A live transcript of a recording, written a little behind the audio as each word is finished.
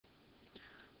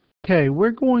Okay, we're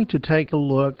going to take a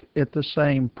look at the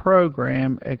same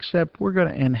program, except we're going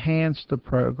to enhance the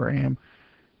program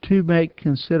to make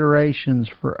considerations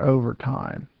for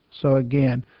overtime. So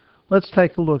again, let's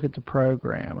take a look at the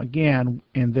program again,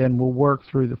 and then we'll work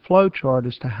through the flow chart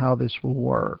as to how this will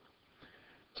work.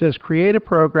 It says create a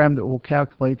program that will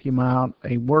calculate the amount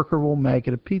a worker will make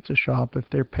at a pizza shop if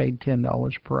they're paid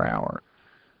 $10 per hour.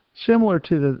 Similar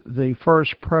to the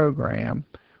first program,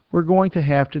 we're going to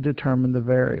have to determine the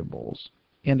variables.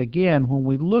 And again, when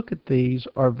we look at these,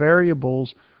 our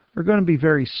variables are going to be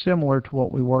very similar to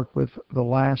what we worked with the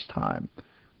last time.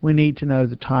 We need to know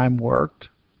the time worked,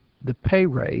 the pay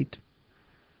rate.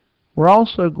 We're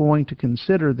also going to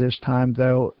consider this time,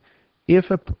 though,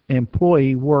 if an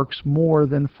employee works more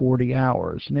than 40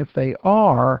 hours. And if they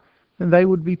are, then they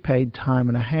would be paid time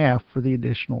and a half for the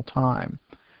additional time.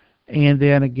 And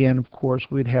then again, of course,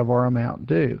 we'd have our amount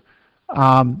due.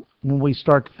 When we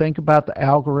start to think about the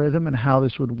algorithm and how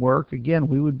this would work, again,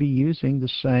 we would be using the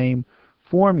same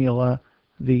formula,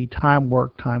 the time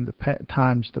work times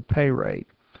the pay rate.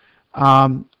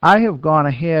 I have gone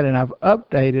ahead and I've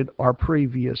updated our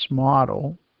previous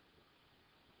model.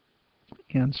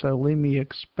 And so let me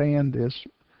expand this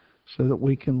so that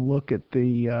we can look at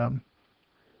the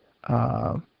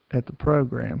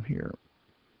program here.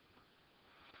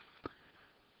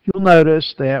 You'll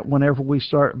notice that whenever we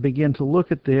begin to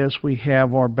look at this, we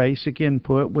have our basic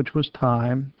input, which was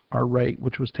time, our rate,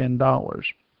 which was $10.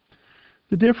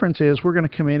 The difference is we're going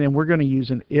to come in and we're going to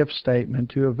use an if statement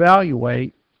to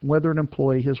evaluate whether an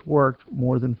employee has worked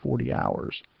more than 40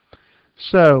 hours.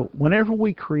 So whenever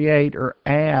we create or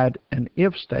add an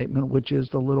if statement, which is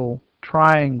the little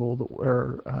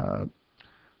triangle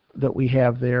that we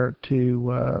have there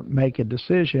to make a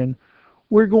decision,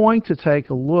 we're going to take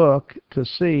a look to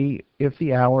see if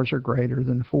the hours are greater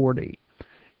than 40.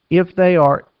 If they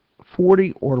are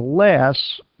 40 or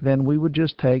less, then we would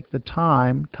just take the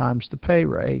time times the pay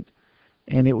rate,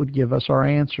 and it would give us our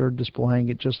answer, displaying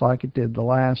it just like it did the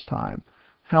last time.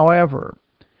 However,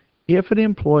 if an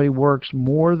employee works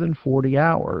more than 40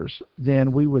 hours,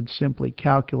 then we would simply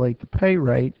calculate the pay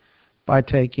rate by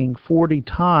taking 40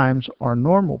 times our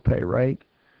normal pay rate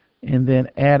and then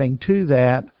adding to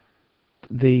that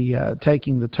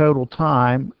taking the total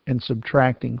time and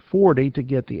subtracting 40 to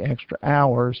get the extra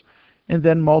hours, and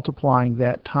then multiplying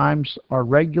that times our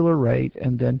regular rate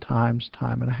and then times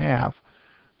time and a half,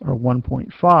 or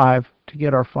 1.5, to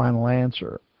get our final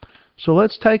answer. So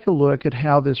let's take a look at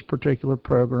how this particular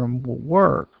program will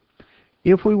work.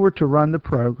 If we were to run the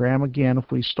program, again, if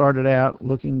we started out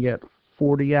looking at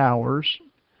 40 hours,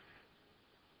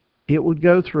 it would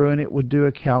go through and it would do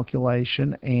a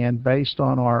calculation, and based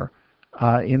on our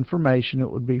information,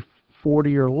 it would be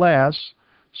 40 or less,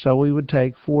 so we would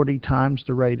take 40 times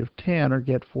the rate of 10 or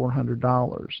get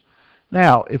 $400.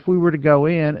 Now, if we were to go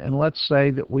in and let's say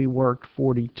that we worked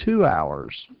 42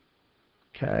 hours,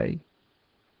 okay,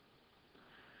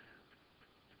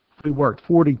 if we worked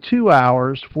 42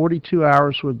 hours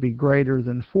would be greater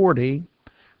than 40,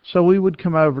 so we would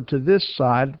come over to this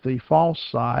side, the false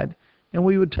side, and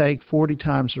we would take 40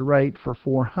 times the rate for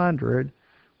 400.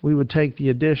 We would take the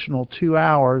additional 2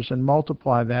 hours and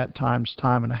multiply that times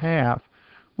time and a half,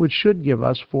 which should give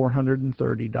us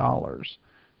 $430.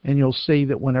 And you'll see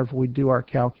that whenever we do our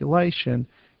calculation,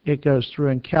 it goes through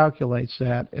and calculates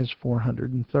that as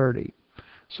 430.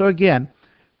 So again,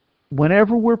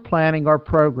 whenever we're planning our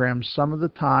programs, some of the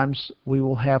times we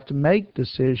will have to make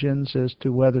decisions as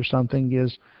to whether something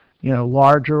is,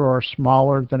 larger or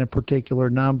smaller than a particular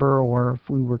number, or if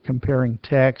we were comparing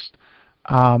text,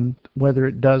 whether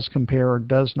it does compare or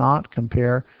does not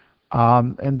compare,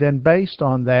 and then based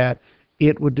on that,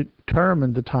 it would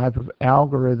determine the type of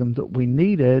algorithm that we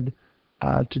needed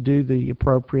to do the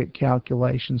appropriate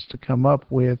calculations to come up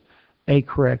with a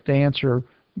correct answer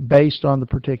based on the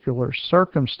particular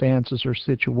circumstances or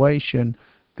situation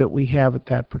that we have at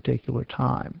that particular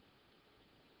time.